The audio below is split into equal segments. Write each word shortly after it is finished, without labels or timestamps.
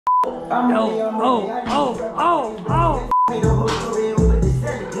Oh. I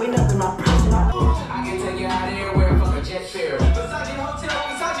can take you out anywhere from a jet fare. Versace hotel,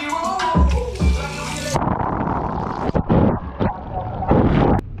 Versace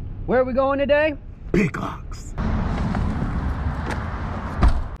room. Where are we going today? Big Ox.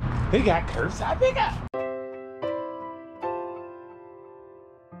 He got curbside pickup.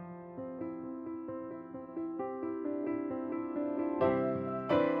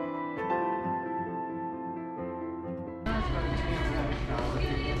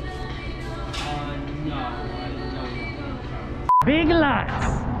 Big Lots,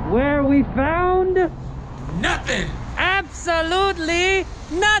 where we found Nothing. absolutely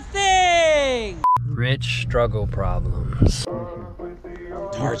nothing. Rich struggle problems.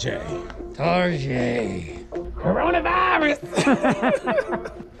 Tarjay. Coronavirus.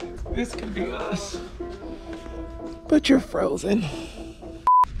 This could be us. But you're frozen.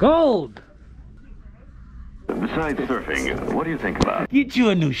 Gold. Besides surfing, what do you think about? Get you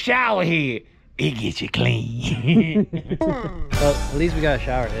a new shower head. It gets you clean. Well, at least we got a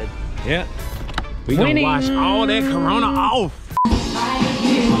shower head. Yeah. We gonna wash all that corona off.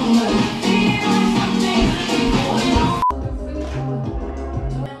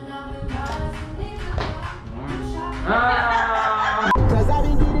 Cause I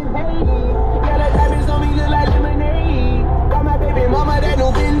been getting paid. Yeah, the diamonds on me look like lemonade. Got my baby mama that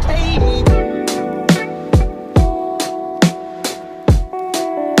no been paid.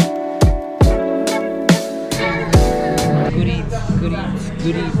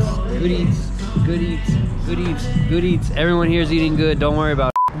 Good eats. Everyone here is eating good. Don't worry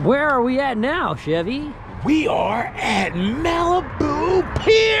about it. Where are we at now, Chevy? We are at Malibu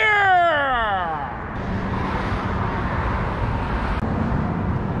Pier.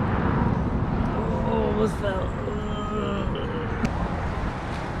 Oh, what's that?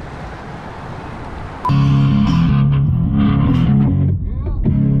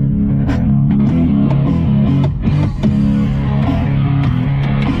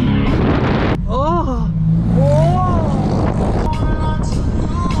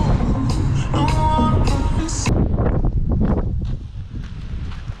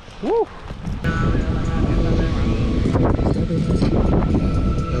 Woo.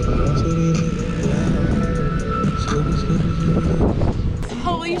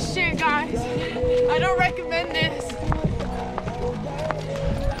 Holy shit, guys. I don't recommend this.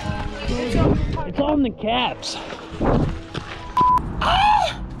 It's on the caps.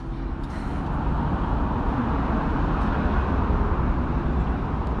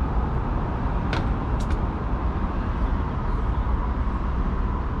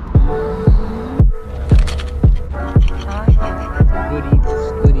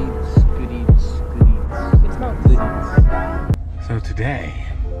 So today,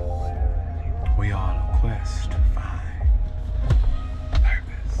 we are on a quest to find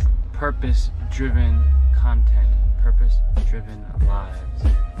purpose. Purpose-driven content. Purpose-driven lives.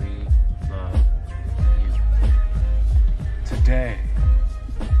 We love you. Today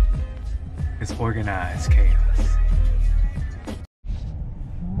is organized chaos.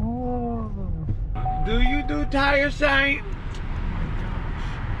 Do you do tire shine?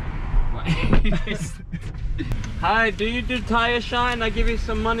 Hi, do you do tire shine? I give you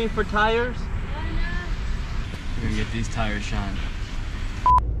some money for tires? We're gonna get these tires shine.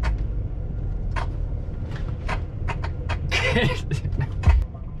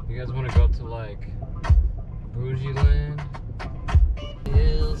 You guys wanna go to like Bougie Land?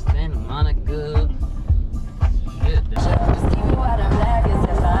 Hills, Santa Monica. Shit.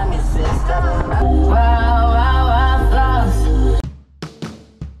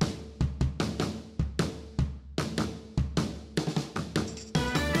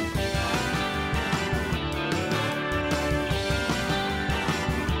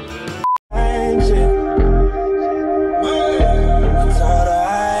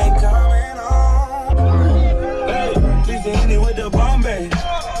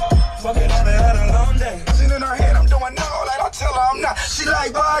 She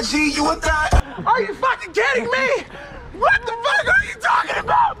like, G, you a thot. Are you fucking kidding me? What the fuck are you talking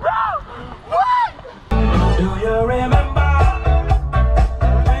about, bro? What? Do you remember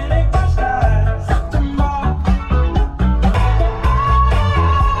when it first started? September.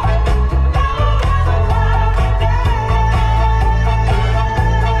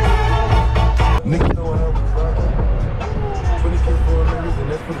 Nigga know how we fuck. 20 for niggas and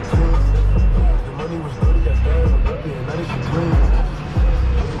that's for the kids. The money was good, he got bad, but and now they should clean.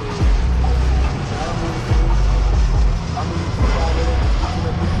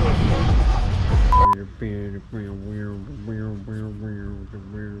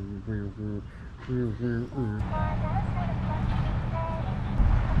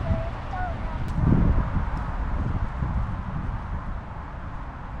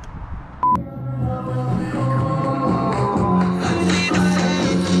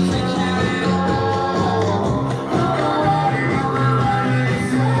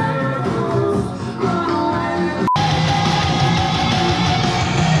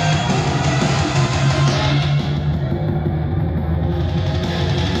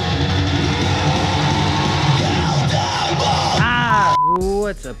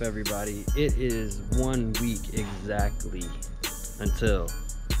 What's up, everybody? It is 1 week exactly until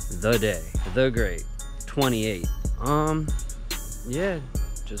the day, the great 28. Yeah,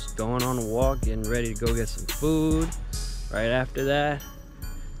 just going on a walk, getting ready to go get some food. Right after that,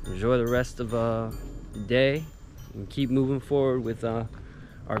 enjoy the rest of the day and keep moving forward with our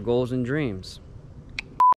goals and dreams.